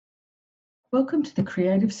Welcome to the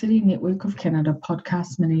Creative City Network of Canada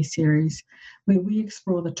podcast mini-series, where we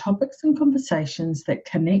explore the topics and conversations that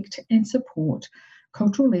connect and support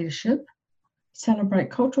cultural leadership,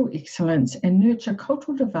 celebrate cultural excellence, and nurture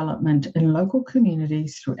cultural development in local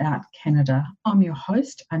communities throughout Canada. I'm your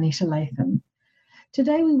host, Anita Latham.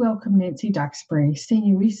 Today we welcome Nancy Duxbury,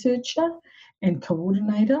 Senior Researcher and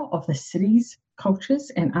Coordinator of the Cities,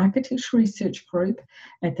 Cultures and Architecture Research Group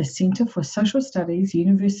at the Centre for Social Studies,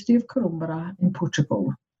 University of Coimbra in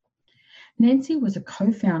Portugal. Nancy was a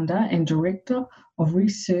co-founder and Director of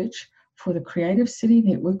Research for the Creative City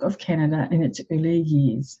Network of Canada in its earlier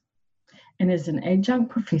years, and is an adjunct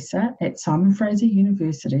professor at Simon Fraser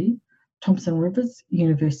University, Thompson Rivers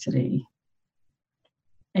University.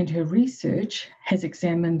 And her research has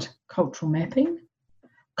examined cultural mapping,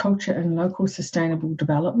 culture and local sustainable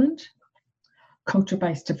development,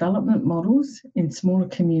 culture-based development models in smaller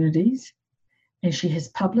communities, and she has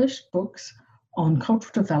published books on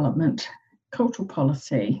cultural development, cultural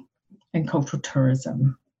policy, and cultural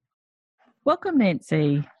tourism. Welcome,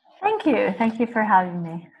 Nancy. Thank you. Thank you for having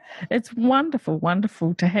me. It's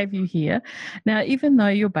wonderful to have you here. Now, even though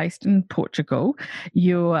you're based in Portugal,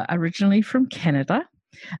 you're originally from Canada.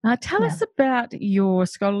 Tell us about your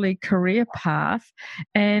scholarly career path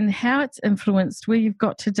and how it's influenced where you've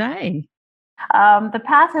got today. The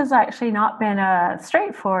path has actually not been a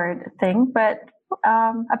straightforward thing, but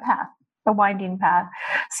a winding path.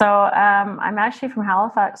 So I'm actually from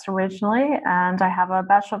Halifax originally, and I have a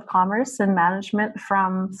Bachelor of Commerce in Management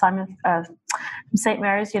from St.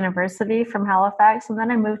 Mary's University from Halifax, and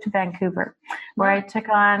then I moved to Vancouver, where I took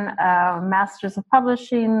on a Master's of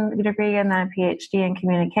Publishing degree and then a PhD in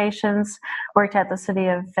Communications, worked at the City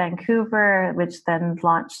of Vancouver, which then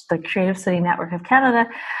launched the Creative City Network of Canada,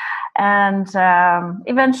 and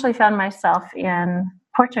eventually found myself in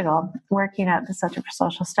Portugal working at the Centre for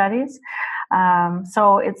Social Studies.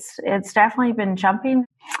 So it's definitely been jumping.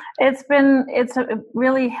 It's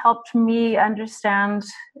really helped me understand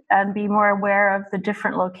and be more aware of the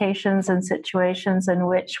different locations and situations in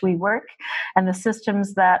which we work and the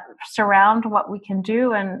systems that surround what we can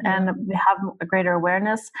do and have a greater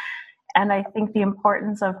awareness. And I think the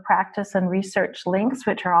importance of practice and research links,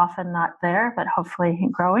 which are often not there, but hopefully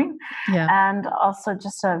growing. Yeah. And also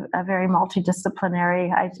just a very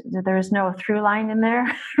multidisciplinary, there is no through line in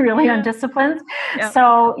there really on disciplines. Yeah.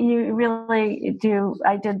 So you really do,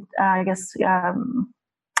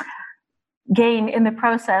 gain in the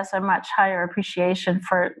process a much higher appreciation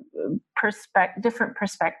for different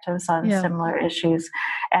perspectives on similar issues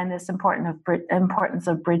and this importance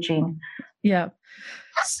of bridging. Yeah.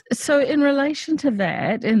 So in relation to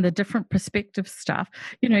that and the different perspective stuff,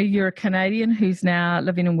 you're a Canadian who's now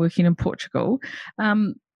living and working in Portugal.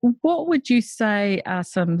 What would you say are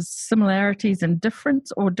some similarities and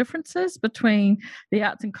differences between the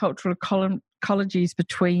arts and cultural ecologies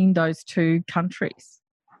between those two countries?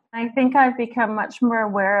 I think I've become much more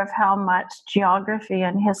aware of how much geography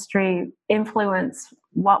and history influence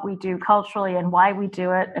what we do culturally and why we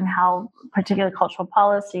do it and how particular cultural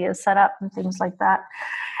policy is set up and things like that.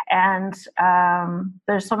 And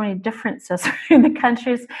there's so many differences in the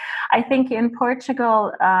countries. I think in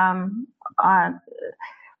Portugal,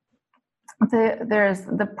 there's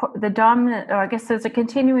the dominant, or I guess there's a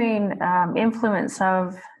continuing influence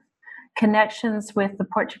of connections with the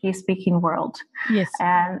Portuguese-speaking world. Yes.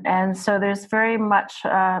 And so there's very much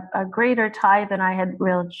a greater tie than I had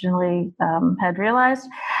originally had realized.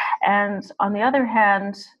 And on the other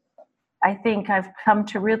hand, I think I've come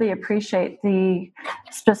to really appreciate the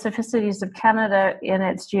specificities of Canada in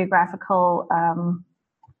its geographical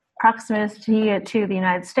proximity to the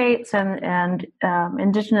United States and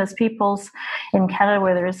Indigenous peoples in Canada,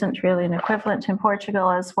 where there isn't really an equivalent in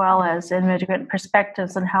Portugal, as well as immigrant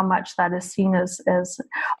perspectives and how much that is seen as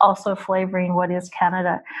also flavoring what is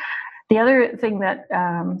Canada. The other thing that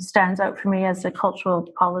stands out for me as a cultural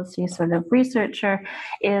policy sort of researcher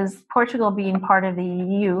is Portugal being part of the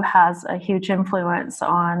EU has a huge influence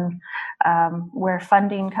on where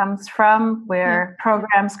funding comes from, where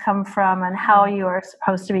programs come from, and how you are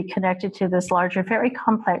supposed to be connected to this larger, very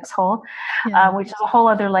complex whole, which is a whole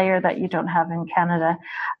other layer that you don't have in Canada.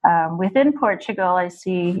 Within Portugal, I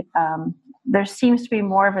see there seems to be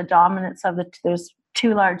more of a dominance of there's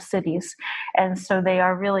two large cities, and so they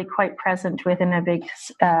are really quite present within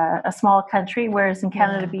a small country, whereas in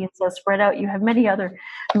Canada being so spread out, you have many other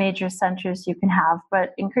major centers you can have.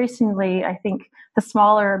 But increasingly, I think the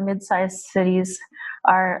smaller mid-sized cities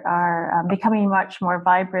are becoming much more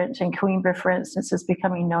vibrant, and Coimbra, for instance, is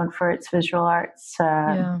becoming known for its visual arts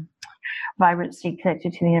vibrancy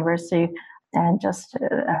connected to the university. And just,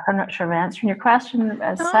 I'm not sure I'm answering your question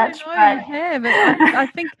as such. No, you have. I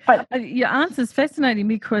think but your answer is fascinating,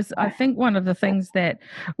 because I think one of the things that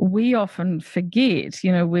we often forget,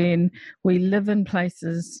 when we live in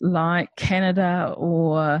places like Canada,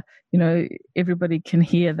 or, everybody can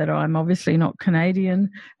hear that I'm obviously not Canadian,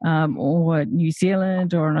 or New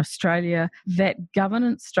Zealand or in Australia, that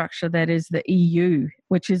governance structure that is the EU,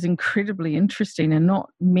 which is incredibly interesting, and not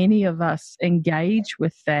many of us engage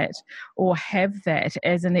with that or have that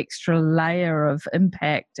as an extra layer of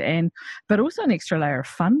impact, but also an extra layer of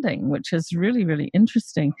funding, which is really, really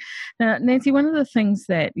interesting. Now, Nancy, one of the things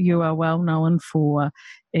that you are well known for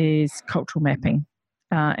is cultural mapping.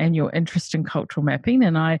 And your interest in cultural mapping.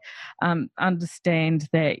 And I understand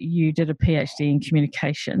that you did a PhD in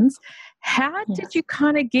communications. How did you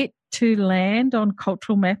kind of get to land on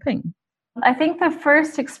cultural mapping? I think the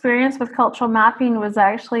first experience with cultural mapping was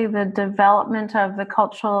actually the development of the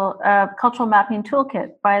cultural mapping toolkit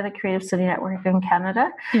by the Creative City Network in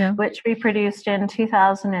Canada, which we produced in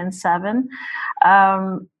 2007.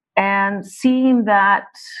 And seeing that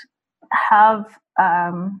have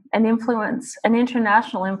an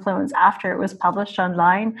international influence after it was published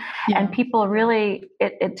online, and people really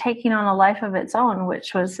it taking on a life of its own,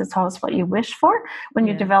 which was, it's always what you wish for when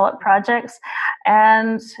you develop projects.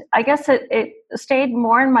 And I guess it stayed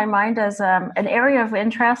more in my mind as an area of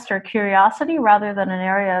interest or curiosity rather than an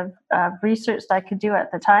area of research that I could do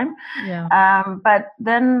at the time. But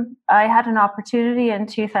then I had an opportunity in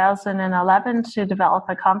 2011 to develop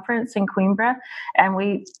a conference in Coimbra, and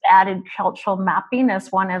we added cultural mapping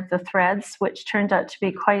as one of the threads, which turned out to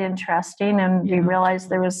be quite interesting. And we realized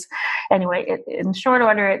there was, in short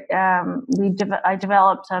order, I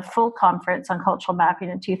developed a full conference on cultural mapping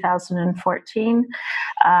in 2014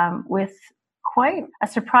 with quite a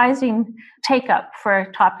surprising take-up for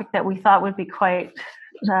a topic that we thought would be quite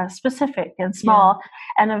specific and small,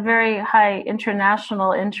 and a very high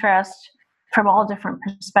international interest from all different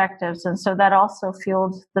perspectives. And so that also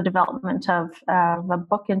fueled the development of a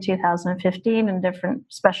book in 2015 and different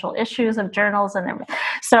special issues of journals and everything.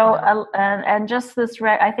 So, and just this,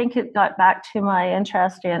 I think it got back to my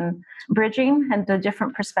interest in bridging and the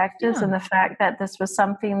different perspectives, and the fact that this was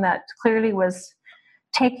something that clearly was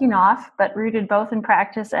taking off, but rooted both in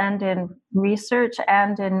practice and in research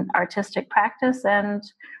and in artistic practice. And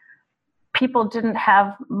people didn't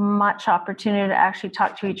have much opportunity to actually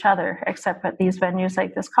talk to each other except at these venues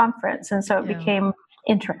like this conference. And so it became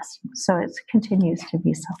interesting. So it continues to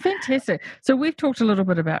be so. Fantastic. So we've talked a little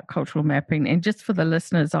bit about cultural mapping, and just for the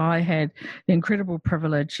listeners, I had the incredible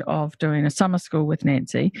privilege of doing a summer school with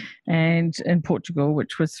Nancy and in Portugal,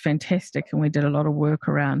 which was fantastic. And we did a lot of work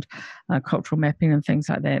around cultural mapping and things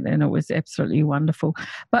like that. And it was absolutely wonderful.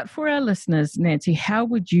 But for our listeners, Nancy, how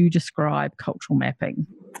would you describe cultural mapping?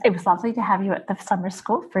 It was lovely to have you at the summer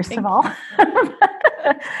school, first of all.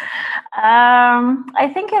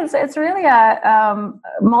 I think it's really a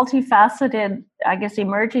multifaceted, I guess,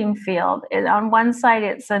 emerging field. On one side,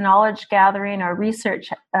 it's a knowledge gathering or research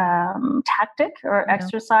tactic or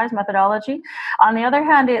exercise methodology. On the other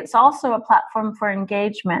hand, it's also a platform for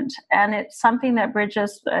engagement, and it's something that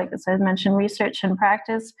bridges, as I mentioned, research and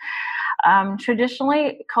practice.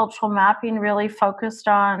 Traditionally, cultural mapping really focused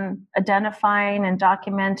on identifying and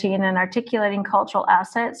documenting and articulating cultural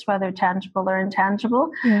assets, whether tangible or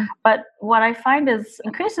intangible. But what I find is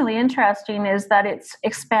increasingly interesting is that it's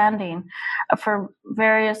expanding for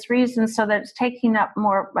various reasons, so that it's taking up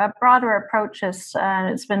more broader approaches.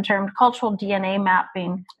 It's been termed cultural DNA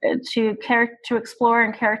mapping to explore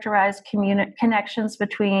and characterize connections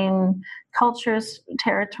between cultures,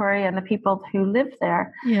 territory, and the people who live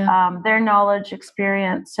there. Their knowledge,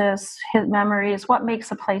 experiences, memories, what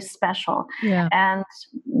makes a place special. And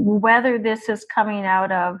whether this is coming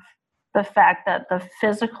out of the fact that the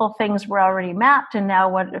physical things were already mapped, and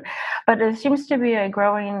now but there seems to be a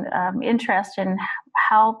growing interest in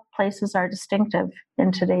how places are distinctive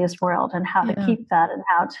in today's world and how to keep that,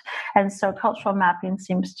 and so cultural mapping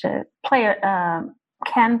seems to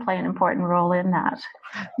can play an important role in that.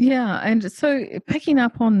 And so picking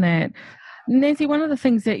up on that, Nancy, one of the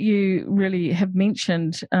things that you really have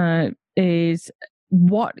mentioned is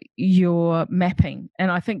what you're mapping. And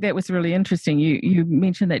I think that was really interesting. You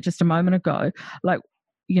mentioned that just a moment ago, like,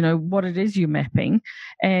 what it is you're mapping.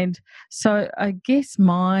 And so I guess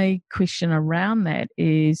my question around that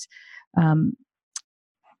is, in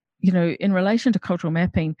relation to cultural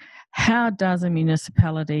mapping, how does a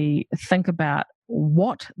municipality think about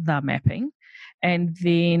what they're mapping? And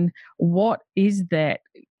then what is that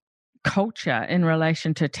culture in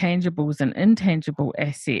relation to tangibles and intangible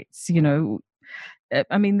assets?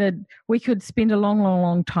 I mean, we could spend a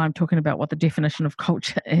long time talking about what the definition of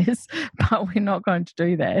culture is, but we're not going to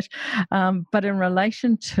do that. But in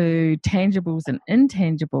relation to tangibles and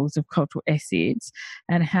intangibles of cultural assets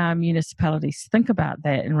and how municipalities think about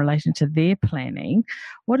that in relation to their planning,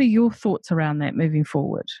 what are your thoughts around that moving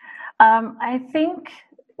forward? I think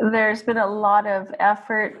there's been a lot of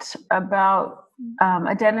effort about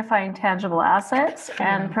identifying tangible assets,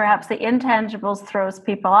 and perhaps the intangibles throws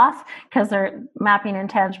people off because they're mapping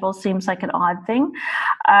intangibles seems like an odd thing.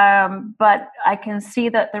 But I can see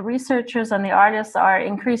that the researchers and the artists are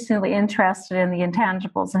increasingly interested in the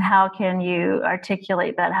intangibles and how can you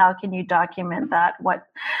articulate that? How can you document that?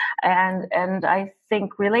 And I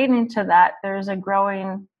think relating to that, there's a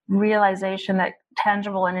growing realization that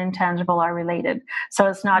tangible and intangible are related. So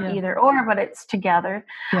it's not either or, but it's together.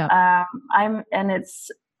 And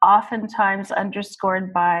it's oftentimes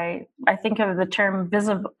underscored by, I think of the term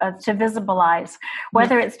to visibilize,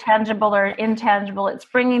 whether it's tangible or intangible. It's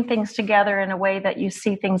bringing things together in a way that you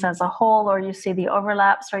see things as a whole, or you see the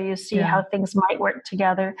overlaps, or you see how things might work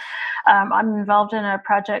together. I'm involved in a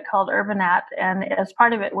project called Urbanat, and as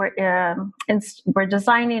part of it, we're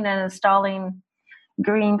designing and installing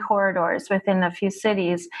green corridors within a few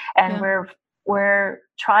cities, and we're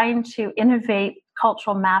trying to innovate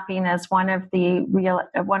cultural mapping as one of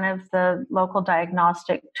the local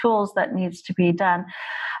diagnostic tools that needs to be done.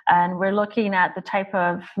 And we're looking at the type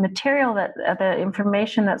of material that the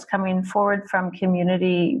information that's coming forward from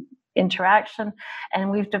community interaction, and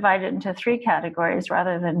we've divided into 3 categories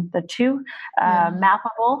rather than the 2.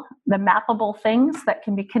 The mappable things that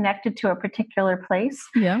can be connected to a particular place,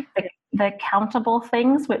 the countable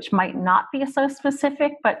things, which might not be so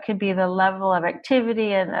specific, but could be the level of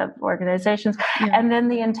activity and of organizations, and then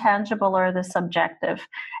the intangible or the subjective.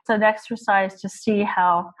 It's an exercise to see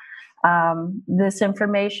how this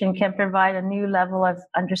information can provide a new level of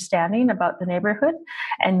understanding about the neighborhood,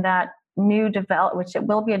 and that which it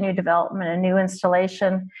will be a new development, a new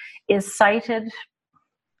installation, is cited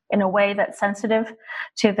in a way that's sensitive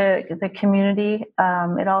to the community.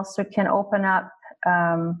 It also can open up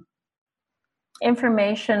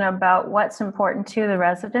information about what's important to the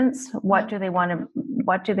residents. What do they want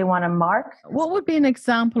to mark? What would be an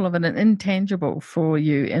example of an intangible for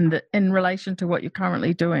you in relation to what you're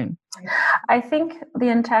currently doing? I think the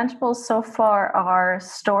intangibles so far are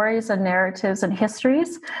stories and narratives and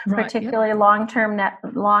histories, particularly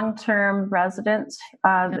long-term residents.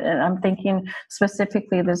 And I'm thinking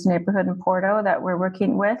specifically this neighborhood in Porto that we're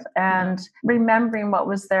working with, and remembering what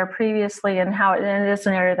was there previously and how it is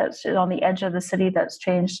an area that's on the edge of the city that's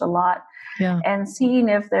changed a lot. And seeing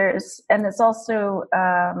if and it's also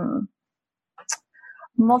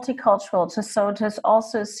multicultural, to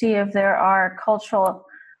also see if there are cultural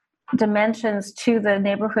dimensions to the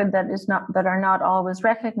neighborhood that are not always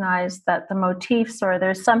recognized, that the motifs, or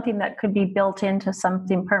there's something that could be built into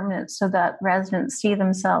something permanent so that residents see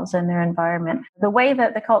themselves in their environment. The way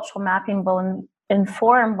that the cultural mapping will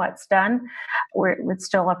inform what's done, it's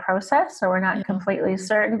still a process, so we're not completely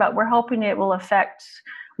certain, but we're hoping it will affect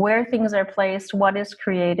where things are placed, what is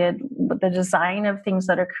created, the design of things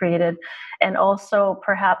that are created, and also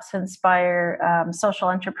perhaps inspire social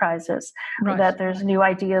enterprises, that there's new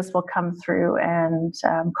ideas will come through, and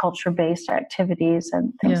culture-based activities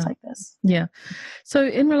and things like this. So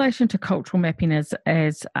in relation to cultural mapping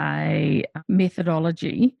as a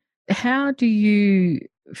methodology, how do you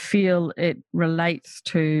feel it relates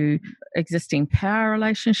to existing power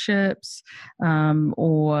relationships,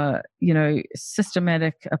 or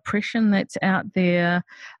systematic oppression that's out there?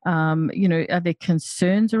 Are there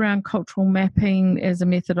concerns around cultural mapping as a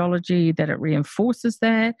methodology, that it reinforces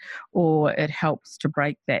that, or it helps to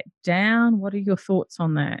break that down? What are your thoughts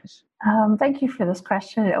on that? Thank you for this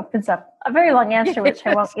question. It opens up a very long answer, which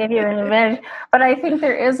I won't give you in a minute. But I think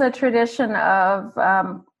there is a tradition of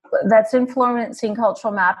that's influencing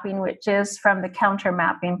cultural mapping, which is from the counter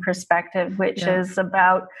mapping perspective, which is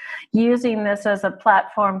about using this as a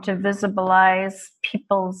platform to visibilize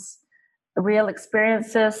people's real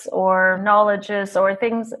experiences or knowledges or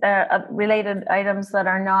things, related items that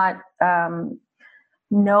are not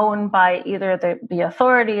known by either the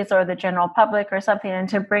authorities or the general public or something, and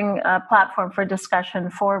to bring a platform for discussion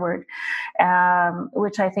forward,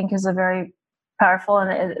 which I think is a very powerful,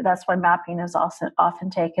 and that's why mapping is also often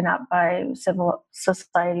taken up by civil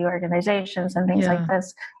society organizations and things like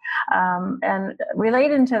this. And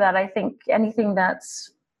related to that, I think anything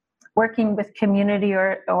that's working with community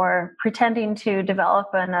or pretending to develop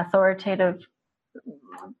an authoritative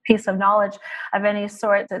piece of knowledge of any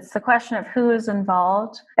sort. It's the question of who is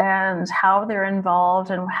involved and how they're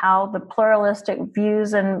involved, and how the pluralistic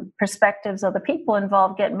views and perspectives of the people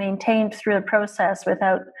involved get maintained through the process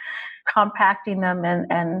without compacting them.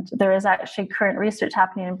 And there is actually current research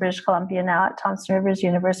happening in British Columbia now at Thompson Rivers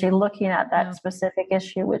University looking at that specific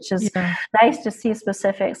issue, which is nice to see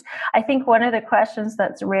specifics. I think one of the questions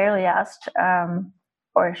that's rarely asked,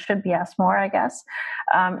 or should be asked more, I guess,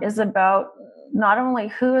 is about not only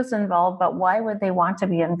who is involved, but why would they want to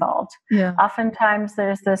be involved? Yeah. Oftentimes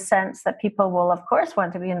there's this sense that people will, of course,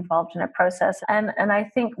 want to be involved in a process. And I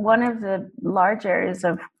think one of the large areas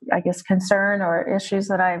of, I guess, concern or issues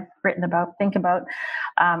that I've written about, think about,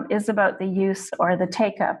 is about the use or the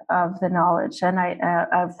take-up of the knowledge and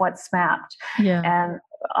of what's mapped. Yeah.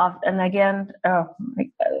 And again, a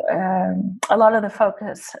lot of the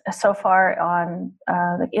focus so far on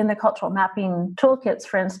in the cultural mapping toolkits,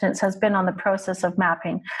 for instance, has been on the process of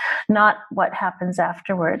mapping, not what happens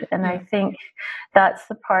afterward. And I think that's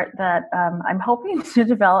the part that I'm hoping to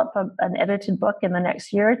develop an edited book in the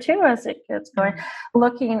next year or two as it gets going,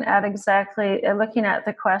 looking at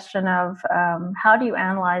the question of how do you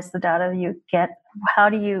analyze the data you get? How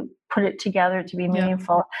do you put it together to be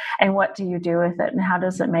meaningful, and what do you do with it, and how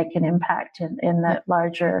does it make an impact in that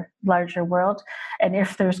larger world, and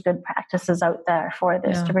if there's good practices out there for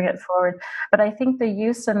this to bring it forward. But I think the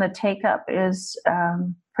use and the take-up is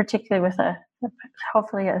particularly with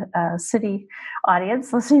hopefully a city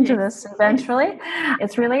audience listening to this eventually.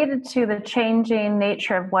 It's related to the changing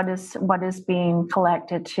nature of what is being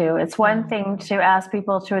collected to. It's one thing to ask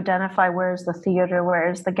people to identify where's the theater,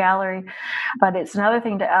 where's the gallery, but it's another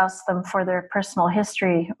thing to ask them for their personal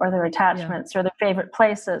history or their attachments or their favorite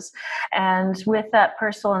places. And with that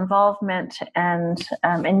personal involvement and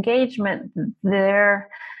engagement, their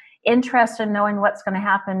interest in knowing what's going to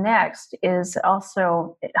happen next is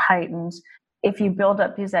also heightened. If you build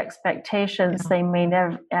up these expectations, they may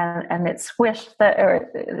never, and it's squished or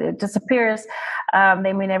it disappears.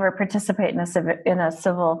 They may never participate in a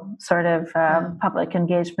civil sort of public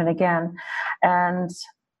engagement again, and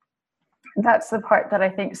that's the part that I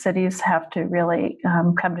think cities have to really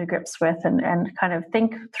come to grips with and kind of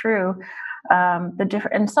think through. The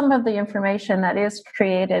different, and some of the information that is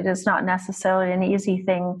created is not necessarily an easy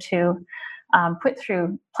thing to put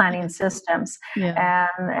through planning systems,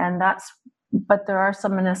 and that's. But there are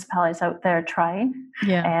some municipalities out there trying,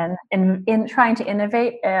 and in trying to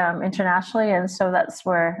innovate internationally, and so that's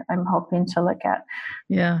where I'm hoping to look at.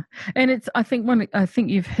 Yeah, and I think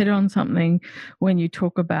you've hit on something when you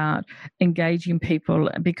talk about engaging people,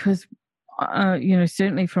 because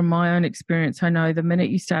certainly from my own experience, I know the minute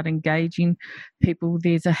you start engaging people,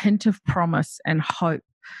 there's a hint of promise and hope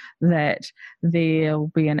that there'll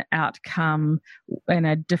be an outcome and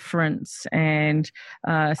a difference, and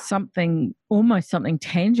something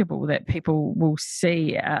tangible that people will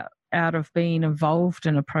see out of being involved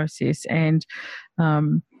in a process. And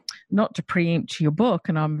not to preempt your book,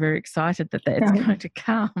 and I'm very excited that that's going to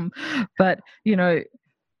come, but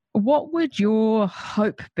what would your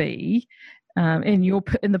hope be in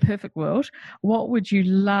the perfect world? What would you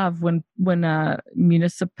love when a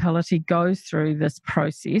municipality goes through this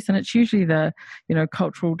process? And it's usually the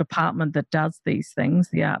cultural department that does these things,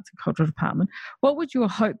 the arts and cultural department. What would your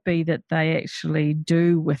hope be that they actually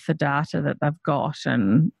do with the data that they've got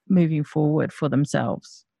and moving forward for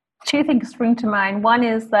themselves? Two things spring to mind. One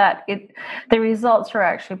is that the results are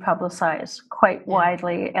actually publicized quite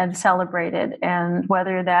widely and celebrated, and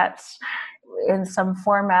whether that's in some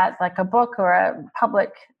format like a book or a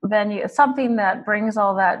public venue, something that brings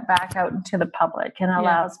all that back out into the public and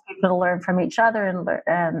allows people to learn from each other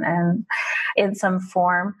and in some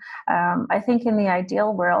form. I think in the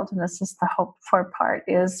ideal world, and this is the hope for part,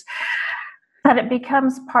 is that it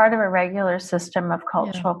becomes part of a regular system of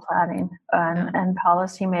cultural planning and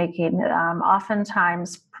policy making.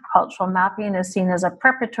 Oftentimes, cultural mapping is seen as a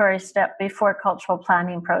preparatory step before cultural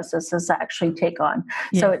planning processes actually take on.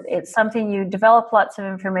 Yes. So it's something you develop lots of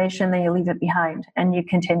information, then you leave it behind and you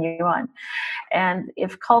continue on. And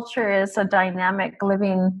if culture is a dynamic,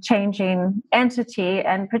 living, changing entity,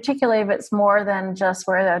 and particularly if it's more than just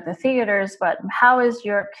where are the theaters, but how is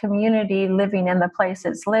your community living in the place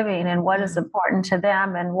it's living, and what is important to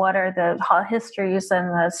them, and what are the histories and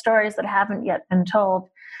the stories that haven't yet been told,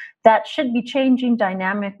 that should be changing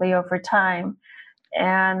dynamically over time.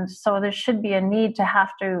 And so there should be a need to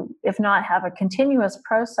have to, if not have a continuous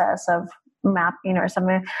process of mapping or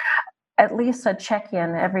something, at least a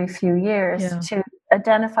check-in every few years to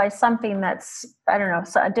identify something that's, I don't know,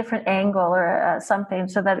 so a different angle or something,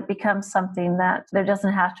 so that it becomes something that there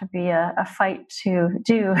doesn't have to be a fight to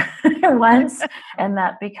do once, and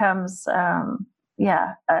that becomes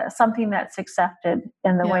something that's accepted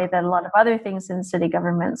in the way that a lot of other things in city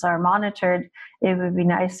governments are monitored. It would be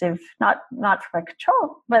nice if, not from a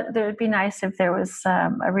control, but it would be nice if there was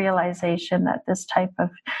a realization that this type of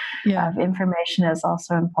information is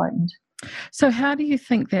also important. So how do you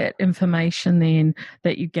think that information then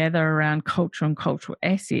that you gather around culture and cultural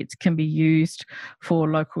assets can be used for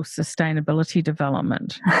local sustainability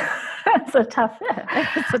development? It's a tough nut.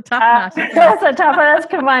 It's a tough one. That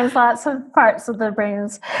combines lots of parts of the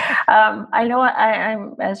brains. I know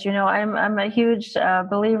I'm, as you know, I'm a huge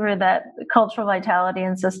believer that cultural vitality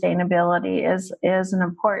and sustainability is an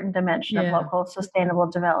important dimension of local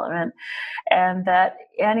sustainable development, and that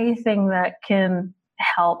anything that can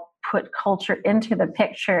help put culture into the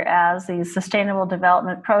picture as these sustainable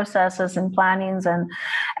development processes and plannings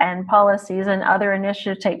and policies and other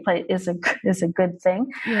initiatives take place is a good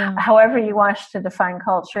thing. Yeah. However you want to define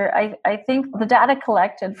culture, I think the data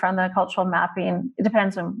collected from the cultural mapping, it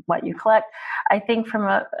depends on what you collect. I think from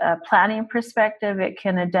a planning perspective, it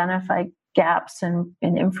can identify gaps in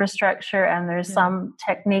infrastructure, and there's some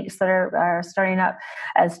techniques that are starting up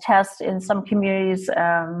as tests in some communities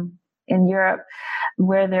in Europe,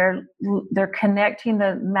 where they're connecting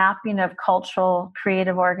the mapping of cultural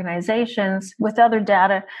creative organizations with other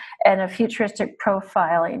data and a futuristic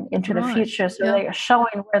profiling into the future. So they're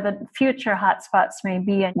showing where the future hotspots may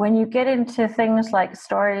be. And when you get into things like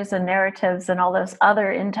stories and narratives and all this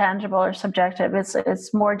other intangible or subjective,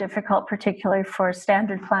 it's more difficult, particularly for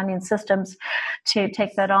standard planning systems, to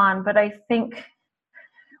take that on. But I think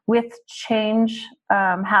with change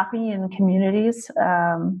happening in communities,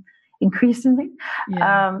 increasingly,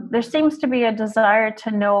 there seems to be a desire to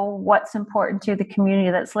know what's important to the community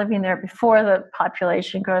that's living there before the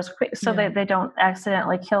population grows quick, so that they don't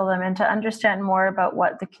accidentally kill them, and to understand more about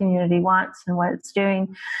what the community wants and what it's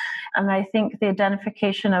doing. And I think the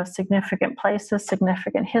identification of significant places,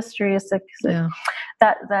 significant histories,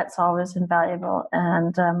 that's always invaluable.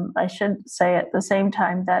 And I should say at the same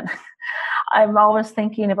time that I'm always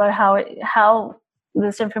thinking about how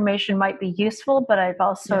this information might be useful, but I've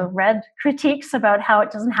also read critiques about how it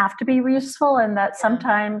doesn't have to be useful, and that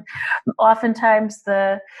oftentimes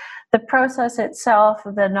the process itself,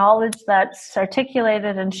 the knowledge that's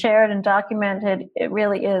articulated and shared and documented, it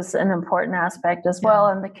really is an important aspect as well.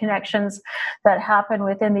 And the connections that happen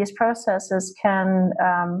within these processes can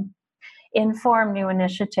inform new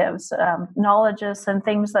initiatives, knowledges and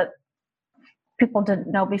things that people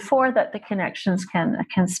didn't know before, that the connections can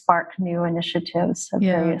spark new initiatives of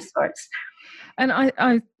various sorts. And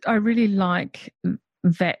I really like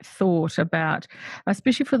that thought about,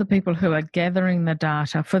 especially for the people who are gathering the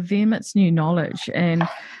data, for them it's new knowledge, and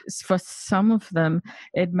for some of them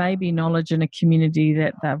it may be knowledge in a community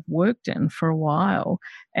that they've worked in for a while,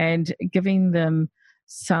 and giving them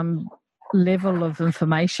some level of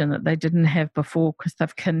information that they didn't have before because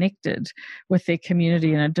they've connected with their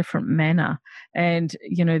community in a different manner. And,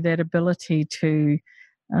 that ability to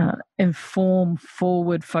inform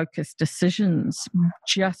forward-focused decisions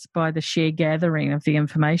just by the sheer gathering of the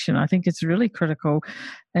information, I think it's really critical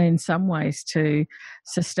in some ways to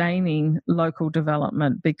sustaining local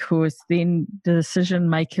development, because then the decision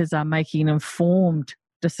makers are making informed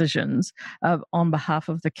decisions on behalf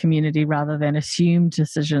of the community rather than assumed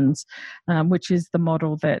decisions, which is the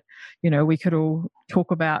model that we could all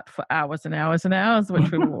talk about for hours and hours and hours,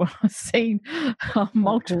 which we've all seen on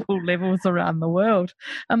multiple levels around the world.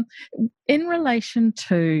 In relation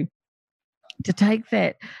to take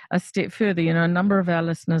that a step further, a number of our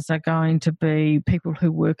listeners are going to be people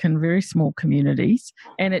who work in very small communities,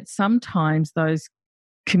 and it's sometimes those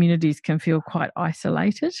communities can feel quite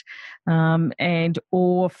isolated,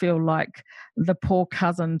 or feel like the poor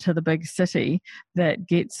cousin to the big city that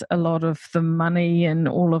gets a lot of the money and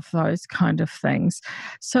all of those kind of things.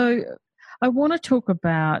 So I want to talk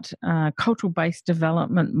about cultural-based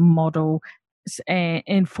development model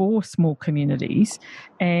and for small communities,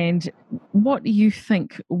 and what you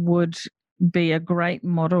think would be a great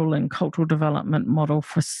model and cultural development model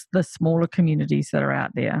for the smaller communities that are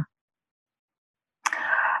out there.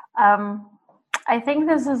 I think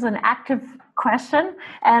this is an active question,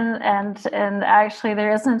 and actually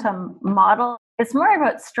there isn't a model. It's more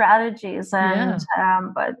about strategies, and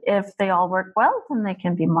but if they all work well, then they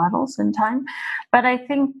can be models in time. But I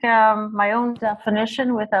think my own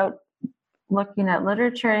definition, without looking at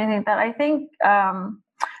literature or anything, that I think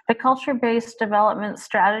the culture-based development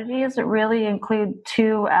strategies really include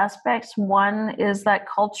two aspects. One is that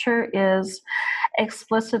culture is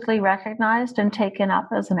explicitly recognized and taken up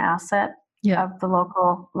as an asset of the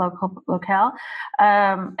locale,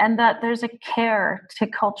 and that there's a care to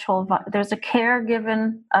there's a care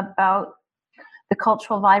given about the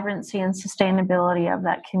cultural vibrancy and sustainability of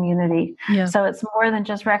that community. So it's more than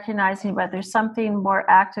just recognizing, but there's something more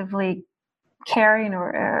actively caring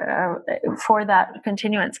or for that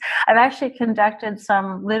continuance. I've actually conducted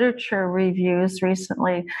some literature reviews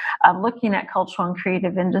recently, looking at cultural and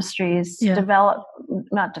creative industries,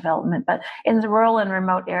 not development, but in the rural and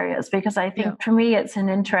remote areas, because I think for me it's an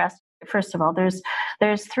interest. First of all,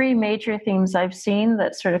 there's three major themes I've seen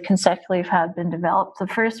that sort of consecutively have been developed. The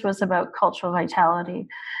first was about cultural vitality,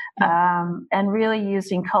 and really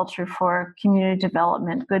using culture for community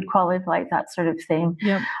development, good quality of life, that sort of thing.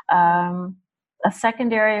 A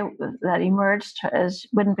second area that emerged, as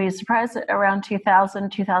wouldn't be surprised, around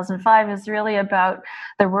 2000, 2005, is really about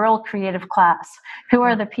the rural creative class. Who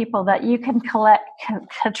are the people that you can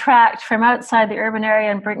attract from outside the urban area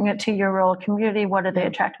and bring it to your rural community? What are they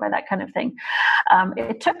attracted by? That kind of thing.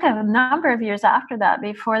 It took a number of years after that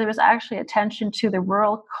before there was actually attention to the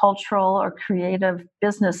rural cultural or creative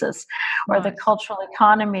businesses, or the cultural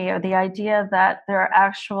economy, or the idea that there are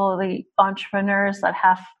actually entrepreneurs that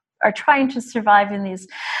are trying to survive in these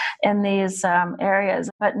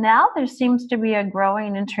areas. But now there seems to be a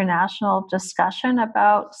growing international discussion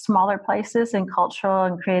about smaller places in cultural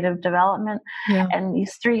and creative development. And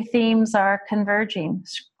these three themes are converging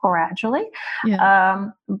gradually.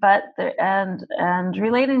 But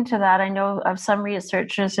relating to that, I know of some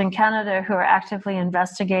researchers in Canada who are actively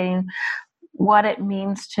investigating what it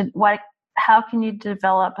means how can you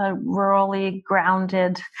develop a rurally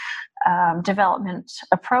grounded development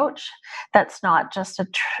approach that's not just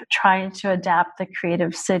trying to adapt the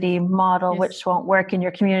creative city model, which won't work in your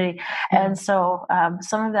community. And so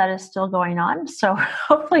some of that is still going on. So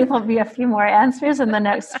hopefully there'll be a few more answers in the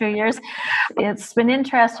next few years. It's been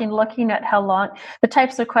interesting looking at how long the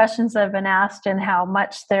types of questions that have been asked and how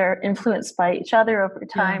much they're influenced by each other over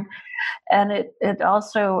time. And it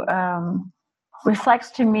also reflects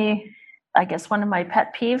to me, I guess one of my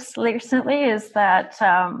pet peeves recently is that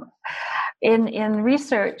in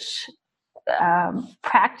research,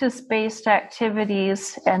 practice-based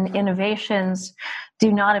activities and innovations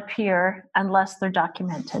do not appear unless they're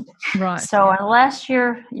documented. Right. So unless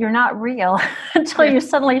you're not real until you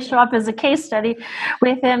suddenly show up as a case study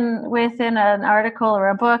within an article or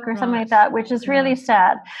a book or something like that, which is really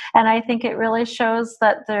sad. And I think it really shows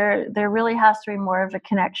that there really has to be more of a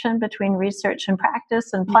connection between research and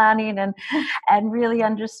practice and planning and really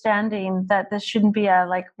understanding that this shouldn't be a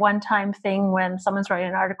one-time thing when someone's writing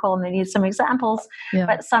an article and they need some examples,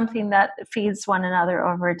 but something that feeds one another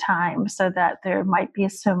over time, so that there might be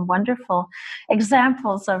some wonderful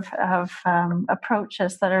examples of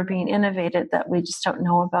approaches that are being innovated that we just don't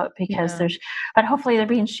know about because but hopefully they're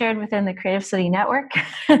being shared within the Creative City Network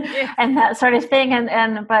and that sort of thing.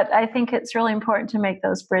 But I think it's really important to make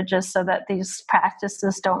those bridges so that these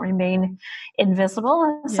practices don't remain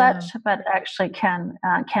invisible as such, but actually can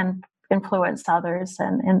influence others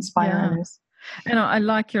and inspire others. And I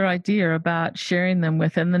like your idea about sharing them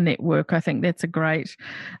within the network. I think that's a great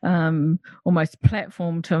almost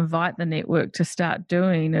platform to invite the network to start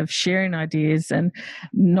doing, of sharing ideas and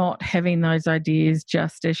not having those ideas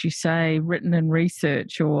just, as you say, written in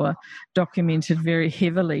research or documented very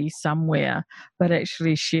heavily somewhere, but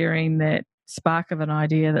actually sharing that spark of an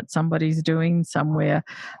idea that somebody's doing somewhere.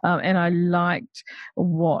 And I liked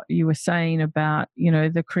what you were saying about,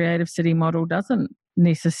 the Creative City model doesn't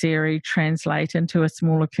necessarily translate into a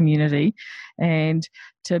smaller community, and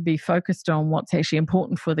to be focused on what's actually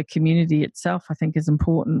important for the community itself, I think is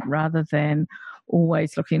important, rather than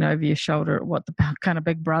always looking over your shoulder at what the kind of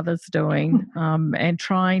big brother's doing, and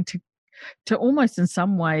trying to almost in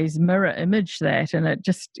some ways mirror image that. And it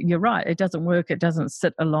just, you're right, it doesn't work. It doesn't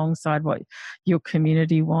sit alongside what your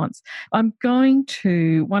community wants. I'm going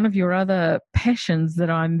to, one of your other passions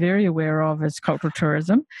that I'm very aware of is cultural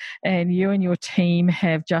tourism. And you and your team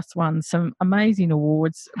have just won some amazing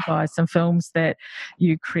awards by some films that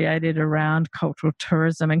you created around cultural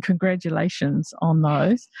tourism. And congratulations on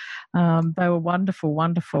those. They were wonderful,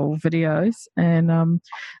 wonderful videos. And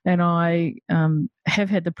I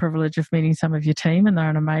have had the privilege of meeting some of your team, and they're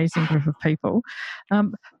an amazing group of people.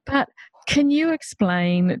 But can you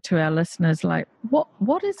explain to our listeners,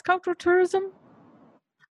 what is cultural tourism?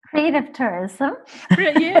 Creative tourism.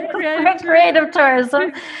 Creative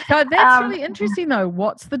tourism. So that's really interesting, though.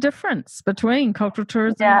 What's the difference between cultural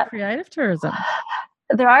tourism and creative tourism?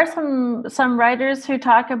 there are some writers who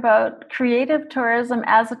talk about creative tourism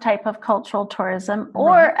as a type of cultural tourism,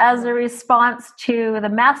 or as a response to the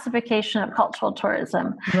massification of cultural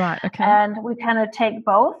tourism. Right. Okay. And we kind of take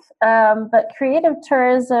both. But creative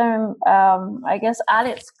tourism, I guess at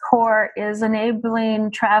its core, is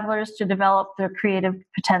enabling travelers to develop their creative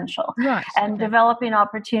potential, right, and developing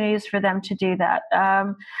opportunities for them to do that.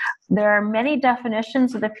 There are many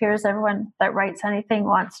definitions. It appears everyone that writes anything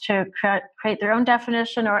wants to create their own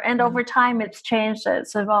definition, and over time it's changed,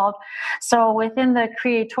 it's evolved. So within the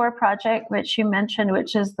Creator project, which you mentioned,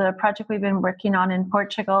 which is the project we've been working on in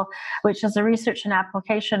Portugal, which is a research and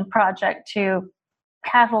application project to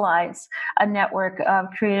catalyze a network of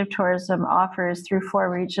creative tourism offers through 4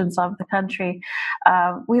 regions of the country.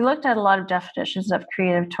 We looked at a lot of definitions of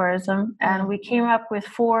creative tourism, and we came up with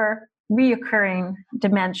 4 reoccurring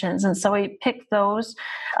dimensions. And so we picked those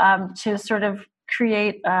to sort of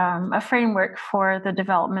create a framework for the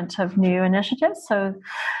development of new initiatives. So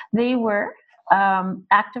they were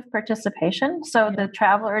active participation. So the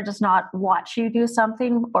traveler does not watch you do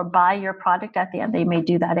something or buy your product at the end. They may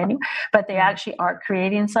do that anyway, but they actually are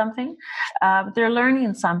creating something. They're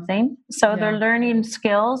learning something. So they're learning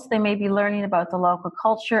skills. They may be learning about the local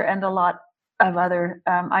culture and a lot of other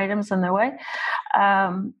items in their way.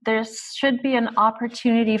 There should be an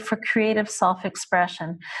opportunity for creative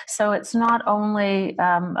self-expression. So it's not only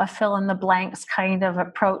a fill-in-the-blanks kind of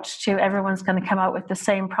approach to everyone's going to come out with the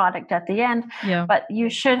same product at the end, but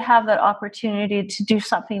you should have that opportunity to do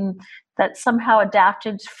something that's somehow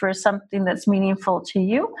adapted for something that's meaningful to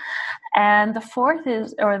you. And the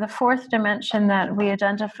fourth dimension that we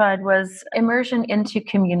identified was immersion into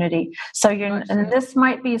community. So and this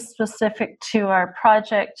might be specific to our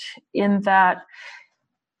project in that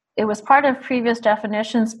it was part of previous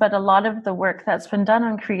definitions, but a lot of the work that's been done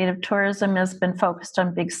on creative tourism has been focused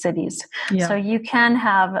on big cities. So you can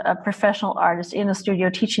have a professional artist in a studio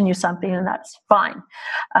teaching you something, and that's fine.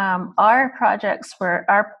 Our projects were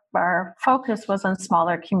our focus was on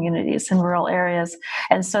smaller communities in rural areas.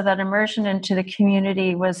 And so that immersion into the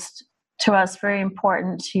community was, to us, very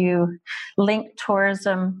important to link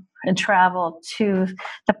tourism and travel to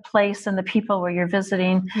the place and the people where you're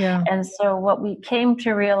visiting. And so what we came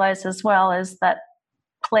to realize as well is that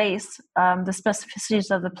place, the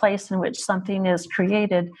specificities of the place in which something is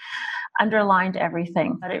created underlined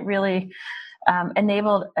everything. But it really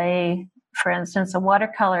enabled for instance, a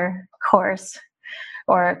watercolor course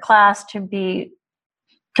or a class to be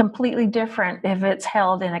completely different if it's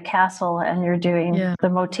held in a castle and you're doing the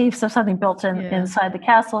motifs of something built inside the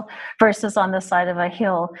castle versus on the side of a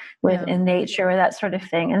hill in nature or that sort of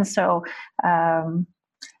thing. And so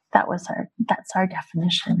that's our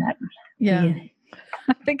definition.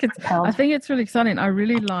 I think it's really exciting. I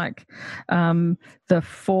really like the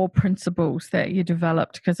 4 principles that you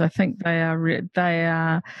developed, because I think they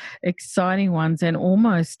are exciting ones and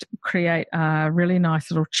almost create a really nice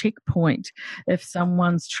little checkpoint if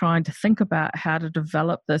someone's trying to think about how to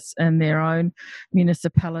develop this in their own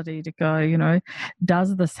municipality, to go,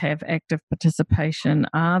 does this have active participation?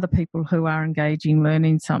 Are the people who are engaging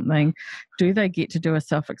learning something? Do they get to do a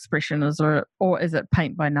self-expression, or is it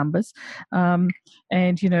paint by numbers? And,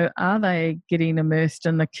 are they getting immersed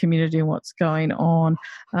in the community and what's going on?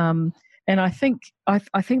 And I think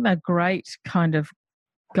they're great kind of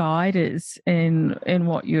guiders in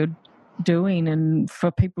what you're doing, and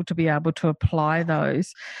for people to be able to apply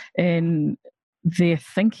those in their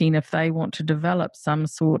thinking if they want to develop some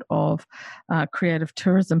sort of creative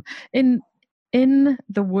tourism. In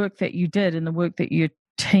the work that you did and the work that your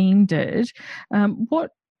team did,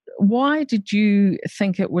 why did you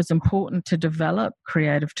think it was important to develop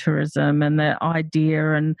creative tourism and the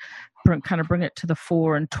idea and bring it to the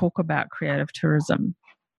fore and talk about creative tourism?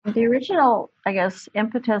 The original, I guess,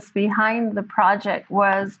 impetus behind the project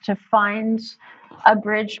was to find a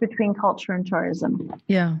bridge between culture and tourism.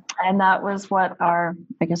 And that was what our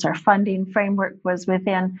funding framework was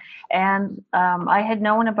within. And I had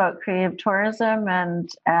known about creative tourism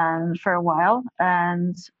and for a while,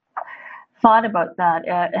 and thought about that,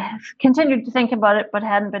 continued to think about it, but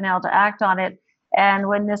hadn't been able to act on it. And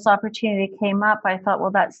when this opportunity came up, I thought, well,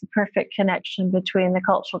 that's the perfect connection between the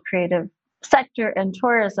cultural creative sector and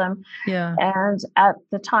tourism. And at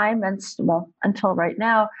the time, until right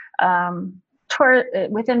now,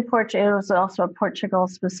 within Portugal, it was also a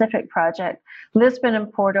Portugal-specific project. Lisbon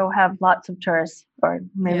and Porto have lots of tourists, or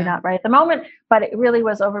maybe not right at the moment, but it really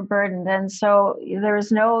was overburdened. And so there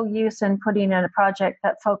was no use in putting in a project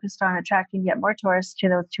that focused on attracting yet more tourists to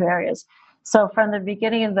those 2 areas. So from the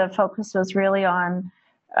beginning, the focus was really on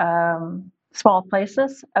small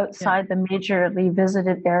places outside the majorly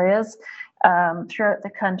visited areas. throughout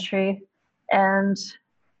the country, and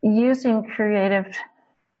using creative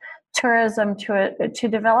tourism to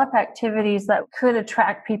develop activities that could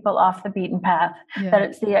attract people off the beaten path. That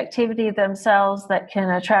it's the activity themselves that can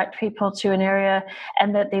attract people to an area,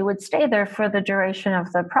 and that they would stay there for the duration of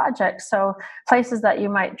the project. So places that you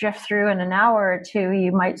might drift through in an hour or two,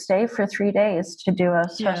 you might stay for 3 days to do a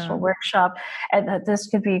special workshop, and that this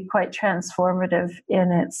could be quite transformative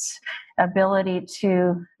in its ability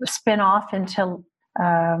to spin off into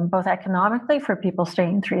both economically for people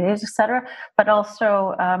staying 3 days, etc., but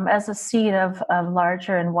also as a seed of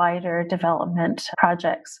larger and wider development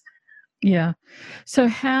projects. Yeah. So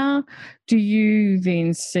how do you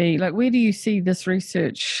then see, like, where do you see this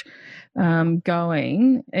research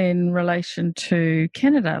going in relation to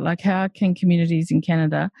Canada? Like, how can communities in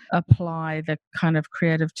Canada apply the kind of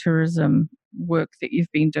creative tourism work that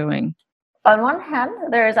you've been doing? On one hand,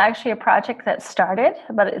 there is actually a project that started,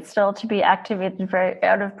 but it's still to be activated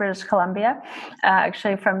out of British Columbia,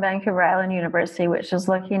 actually from Vancouver Island University, which is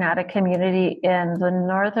looking at a community in the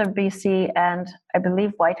north of BC and I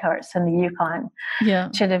believe Whitehorse in the Yukon,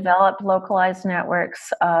 to develop localized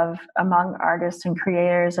networks among artists and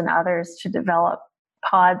creators and others to develop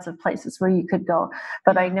pods of places where you could go.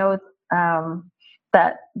 But I know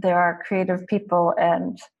that there are creative people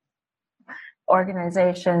and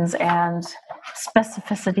organizations and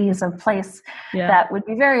specificities of place that would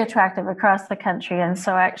be very attractive across the country. And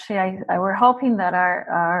so actually we're hoping that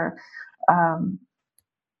our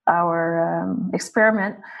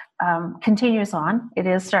experiment continues on. It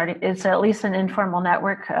is starting, it's at least an informal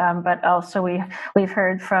network, but also we've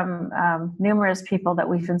heard from numerous people that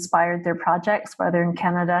we've inspired their projects, whether in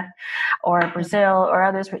Canada or Brazil or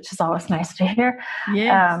others, which is always nice to hear.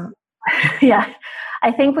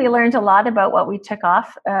 I think we learned a lot about what we took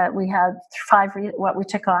off. We had what we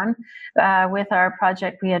took on with our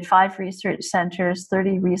project. We had 5 research centers,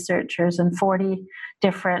 30 researchers, and 40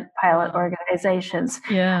 different pilot organizations.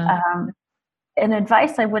 In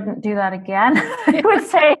advice, I wouldn't do that again. I would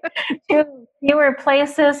say fewer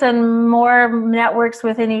places and more networks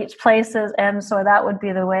within each places, and so that would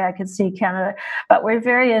be the way I could see Canada. But we're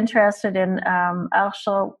very interested in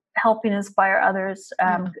also helping inspire others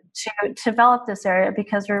to develop this area,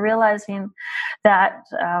 because we're realizing that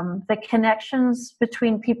the connections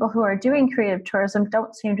between people who are doing creative tourism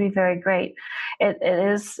don't seem to be very great. It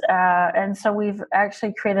is, and so we've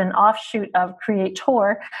actually created an offshoot of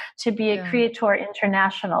Creator to be a Creator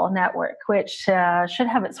International network, which should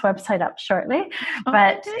have its website up shortly.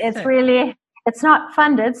 But it's not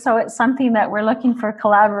funded, so it's something that we're looking for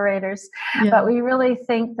collaborators. But we really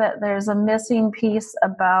think that there's a missing piece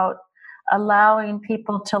about allowing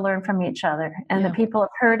people to learn from each other. And the people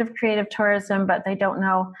have heard of creative tourism, but they don't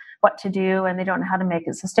know what to do, and they don't know how to make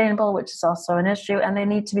it sustainable, which is also an issue. And they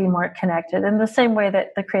need to be more connected in the same way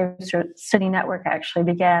that the Creative City Network actually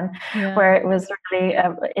began, where it was really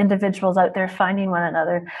individuals out there finding one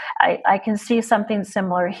another. I can see something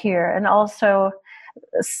similar here. And also,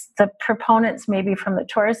 the proponents may be from the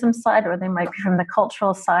tourism side, or they might be from the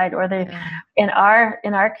cultural side, or they in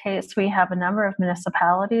our case, we have a number of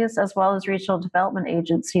municipalities as well as regional development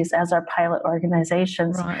agencies as our pilot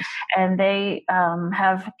organizations, and they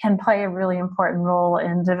can play a really important role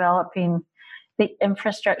in developing the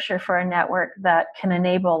infrastructure for a network that can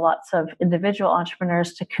enable lots of individual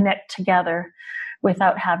entrepreneurs to connect together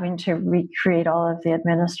without having to recreate all of the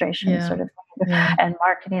administration and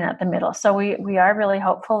marketing at the middle. So we are really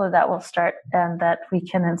hopeful that will start and that we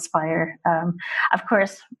can inspire. Of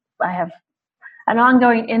course, I have an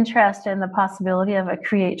ongoing interest in the possibility of a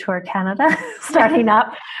Creator Canada starting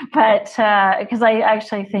up, but because I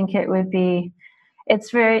actually think it would be, it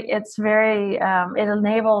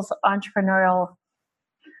enables entrepreneurial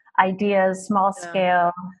ideas, small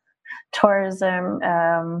scale tourism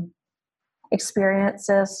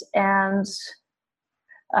experiences, and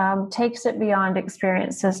takes it beyond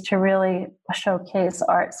experiences to really showcase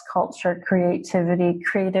arts, culture, creativity,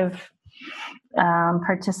 creative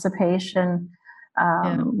participation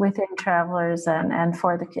within travelers and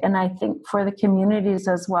I think for the communities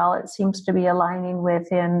as well. It seems to be aligning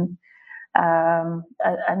within an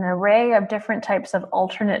array of different types of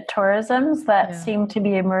alternate tourisms that seem to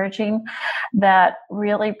be emerging, that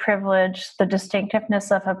really privilege the distinctiveness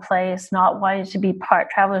of a place, not wanting to be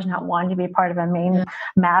travelers not wanting to be part of a main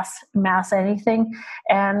mass anything.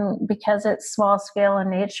 And because it's small scale in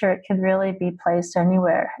nature, it could really be placed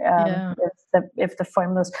anywhere if the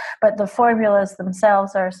formulas, but the formulas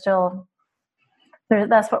themselves are still,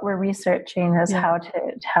 that's what we're researching, is how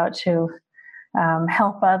to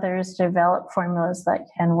help others develop formulas that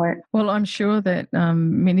can work. Well, I'm sure that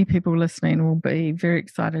many people listening will be very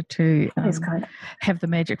excited to have the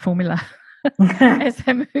magic formula as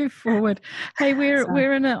they move forward. Hey, we're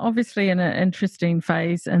obviously in an interesting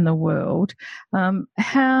phase in the world.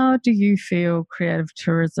 How do you feel creative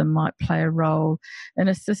tourism might play a role in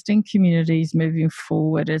assisting communities moving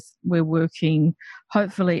forward as we're working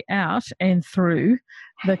hopefully out and through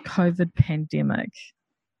the COVID pandemic?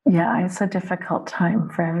 Yeah, it's a difficult time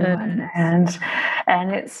for everyone,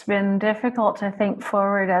 and it's been difficult to think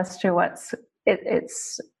forward as to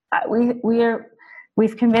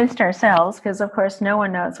we've convinced ourselves, because of course no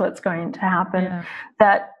one knows what's going to happen,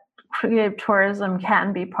 that creative tourism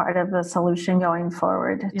can be part of the solution going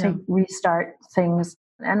forward to restart things.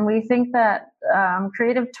 And we think that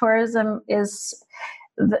creative tourism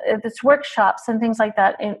it's workshops and things like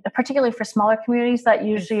that, particularly for smaller communities, that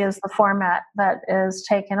usually is the format that is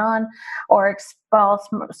taken on, or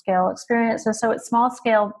small-scale experiences. So it's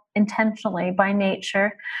small-scale intentionally by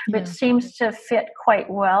nature, which seems to fit quite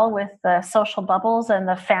well with the social bubbles and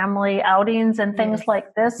the family outings and things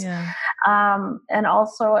like this. And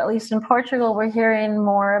also, at least in Portugal, we're hearing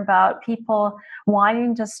more about people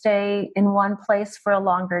wanting to stay in one place for a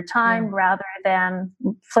longer time rather than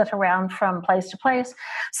flit around from place to place.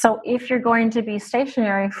 So if you're going to be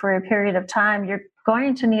stationary for a period of time, you're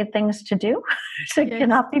going to need things to do to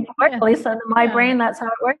not be bored. At least in my brain, that's how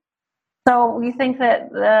it works. So we think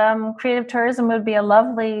that creative tourism would be a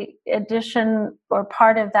lovely addition or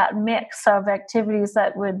part of that mix of activities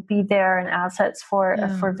that would be there and assets for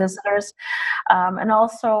visitors. And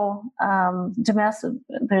also domestic,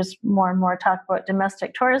 there's more and more talk about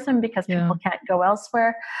domestic tourism because people can't go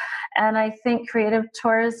elsewhere. And I think creative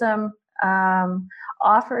tourism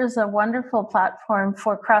offers a wonderful platform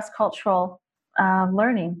for cross-cultural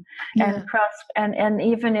learning and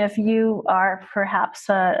even if you are perhaps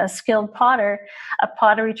a skilled potter, a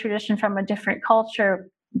pottery tradition from a different culture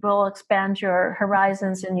will expand your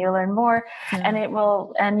horizons and you learn more. And it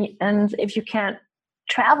will, and if you can't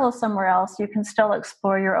travel somewhere else, you can still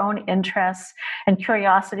explore your own interests and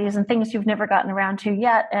curiosities and things you've never gotten around to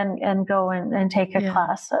yet, and go and take a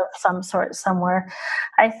class of some sort somewhere.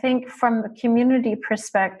 I think from the community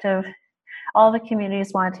perspective, all the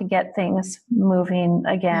communities want to get things moving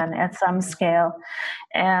again at some scale.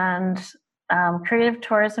 And creative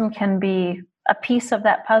tourism can be a piece of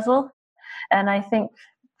that puzzle. And I think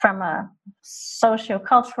from a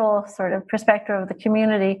socio-cultural sort of perspective of the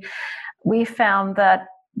community, we found that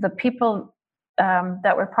the people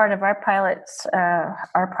that were part of our pilots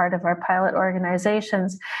are part of our pilot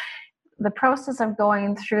organizations. The process of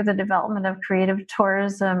going through the development of creative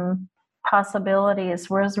tourism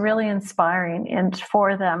possibilities was really inspiring and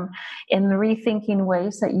for them in rethinking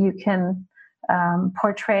ways that you can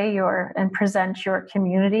portray and present your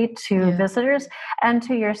community to visitors and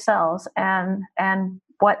to yourselves, and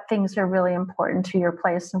what things are really important to your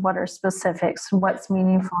place and what are specifics and what's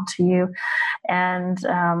meaningful to you. And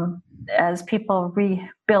as people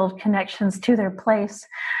rebuild connections to their place,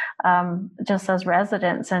 just as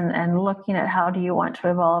residents, and looking at how do you want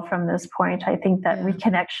to evolve from this point, I think that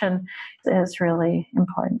reconnection is really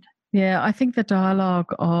important. Yeah, I think the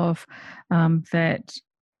dialogue of that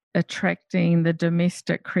attracting the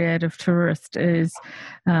domestic creative tourist is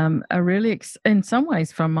a really, in some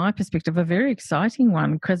ways, from my perspective, a very exciting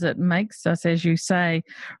one, because it makes us, as you say,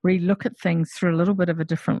 relook at things through a little bit of a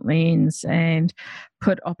different lens and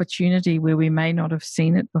put opportunity where we may not have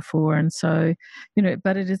seen it before. And so,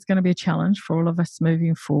 but it is going to be a challenge for all of us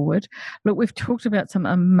moving forward. Look, we've talked about some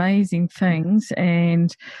amazing things,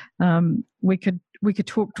 and we could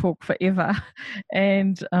talk forever.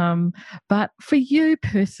 And but for you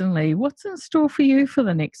personally, what's in store for you for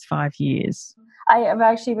the next 5 years? I have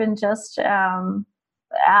actually been just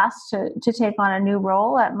asked to take on a new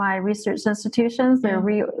role at my research institutions. They're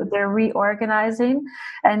reorganizing,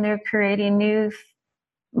 and they're creating new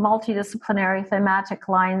multidisciplinary thematic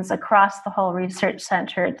lines across the whole research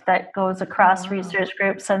center that goes across research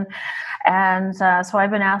groups. And so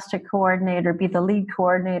I've been asked to coordinate or be the lead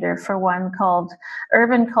coordinator for one called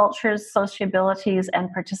Urban Cultures, Sociabilities, and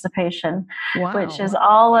Participation, which is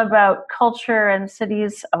all about culture and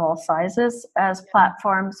cities of all sizes as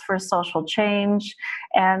platforms for social change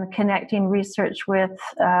and connecting research with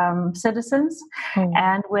citizens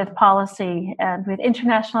and with policy and with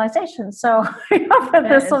internationalization. So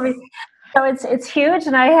this will be... So it's huge,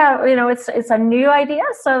 and I have, it's a new idea,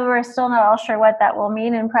 so we're still not all sure what that will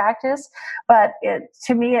mean in practice, but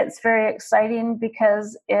to me it's very exciting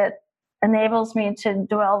because it enables me to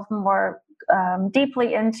delve more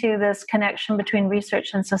deeply into this connection between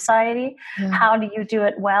research and society. How do you do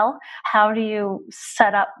it well? How do you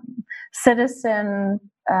set up citizen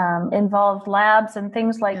involved labs and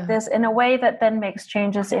things like this in a way that then makes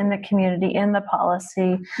changes in the community, in the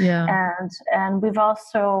policy. And we've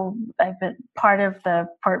also, I've been part of the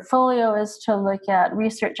portfolio is to look at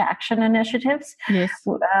research action initiatives.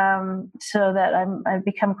 So that I've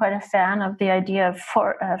become quite a fan of the idea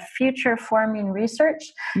of future forming research.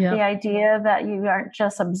 The idea that you aren't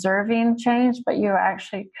just observing change, but you're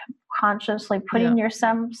actually consciously putting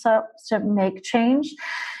yourself to make change.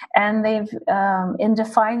 And they've, in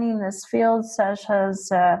defining this field, such as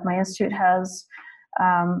my institute has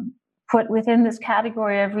put within this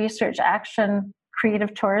category of research action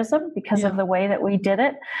creative tourism because of the way that we did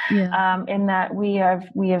it, in that we have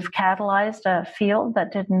catalyzed a field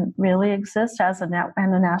that didn't really exist as a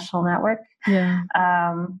national network,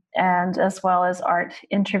 and as well as art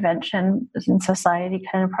intervention in society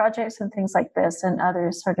kind of projects and things like this, and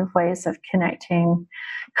other sort of ways of connecting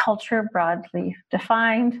culture broadly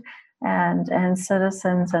defined and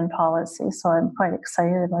citizens and policy. So I'm quite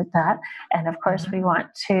excited about that. And of course, we want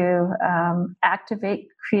to activate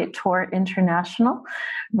Create Tour International.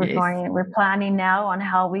 We're planning now on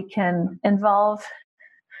how we can involve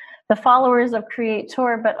the followers of Create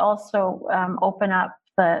Tour, but also open up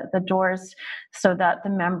the doors so that the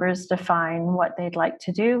members define what they'd like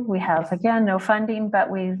to do. We have, again, no funding,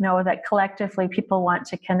 but we know that collectively people want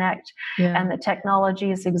to connect, and the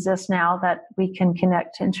technologies exist now that we can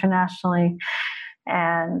connect internationally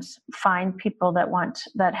and find people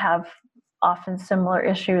that have often similar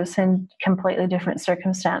issues in completely different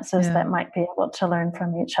circumstances that might be able to learn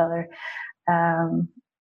from each other.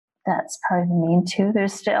 That's probably the main two.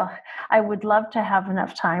 I would love to have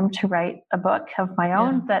enough time to write a book of my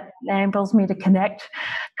own that enables me to connect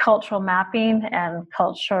cultural mapping and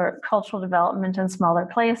cultural development in smaller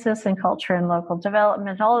places and culture and local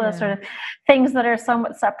development, all of those sort of things that are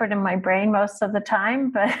somewhat separate in my brain most of the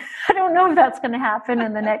time, but I don't know if that's going to happen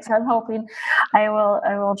in the next. I'm hoping I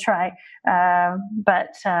will try.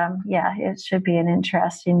 It should be an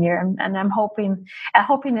interesting year, and I'm hoping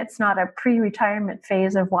it's not a pre-retirement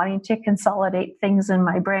phase of wanting to consolidate things in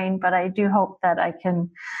my brain, but I do hope that I can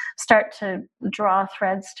start to draw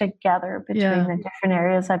threads together between the different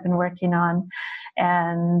areas I've been working on,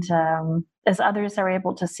 and as others are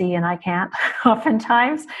able to see and I can't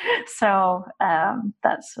oftentimes. So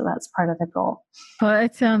that's part of the goal. Well,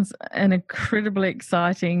 it sounds an incredibly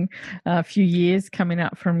exciting few years coming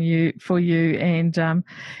up for you, and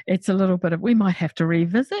it's a little bit of, we might have to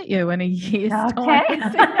revisit you in a year's time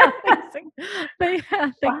and see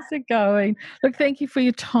how things are going. Look, thank you for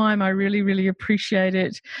your time. I really, really appreciate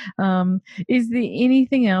it. Is there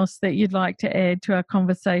anything else that you'd like to add to our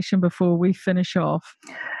conversation before we finish off?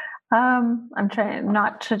 I'm trying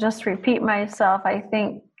not to just repeat myself. I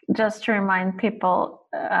think just to remind people,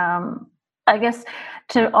 I guess,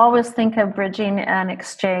 to always think of bridging an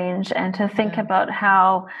exchange, and to think about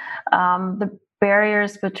how the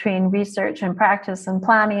barriers between research and practice and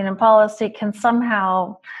planning and policy can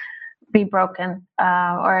somehow be broken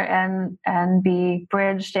and be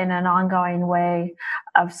bridged in an ongoing way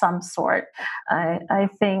of some sort. I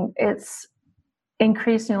think it's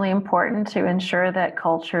increasingly important to ensure that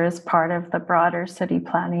culture is part of the broader city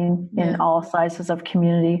planning in all sizes of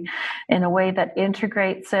community, in a way that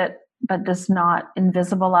integrates it but does not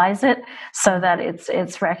invisibilize it, so that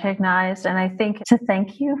it's recognized. And I think to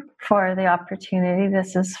thank you for the opportunity.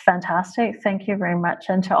 This is fantastic. Thank you very much.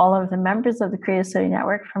 And to all of the members of the Creative City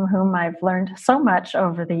Network, from whom I've learned so much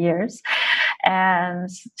over the years. And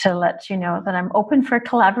to let you know that I'm open for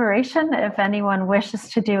collaboration if anyone wishes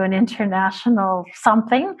to do an international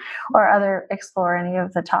something or explore any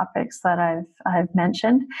of the topics that I've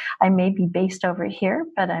mentioned. I may be based over here,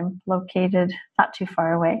 but I'm located not too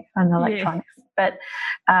far away on electronics. But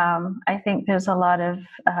I think there's a lot of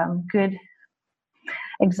good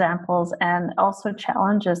examples and also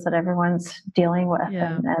challenges that everyone's dealing with,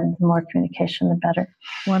 and the more communication, the better.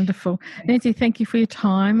 Wonderful. Nancy, thank you for your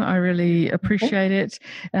time. I really appreciate it.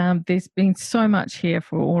 There's been so much here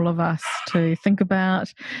for all of us to think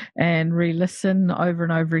about and re-listen over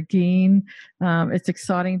and over again. It's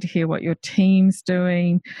exciting to hear what your team's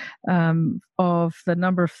doing, of the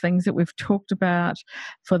number of things that we've talked about.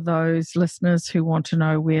 For those listeners who want to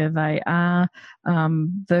know where they are,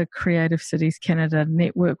 the Creative Cities Canada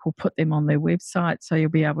Network will put them on their website, so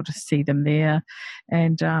you'll be able to see them there.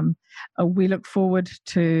 And we look forward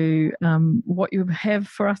to what you have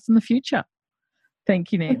for us in the future.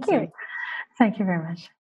 Thank you, Nancy. Thank you very much.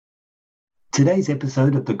 Today's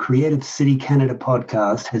episode of the Creative City Canada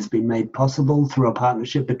podcast has been made possible through a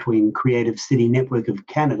partnership between Creative City Network of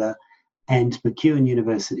Canada and MacEwan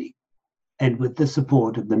University, and with the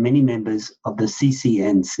support of the many members of the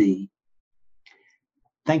CCNC.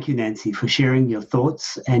 Thank you, Nancy, for sharing your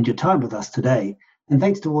thoughts and your time with us today, and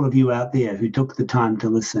thanks to all of you out there who took the time to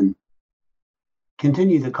listen.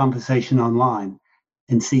 Continue the conversation online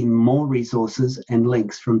and see more resources and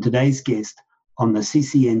links from today's guest on the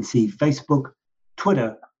CCNC Facebook,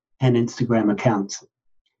 Twitter, and Instagram accounts.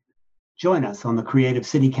 Join us on the Creative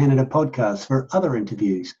City Canada podcast for other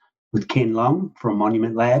interviews with Ken Long from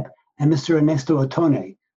Monument Lab and Mr. Ernesto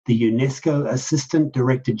Otone, the UNESCO Assistant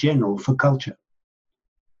Director General for Culture.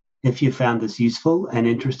 If you found this useful and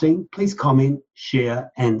interesting, please comment,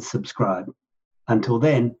 share, and subscribe. Until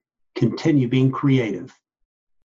then, continue being creative.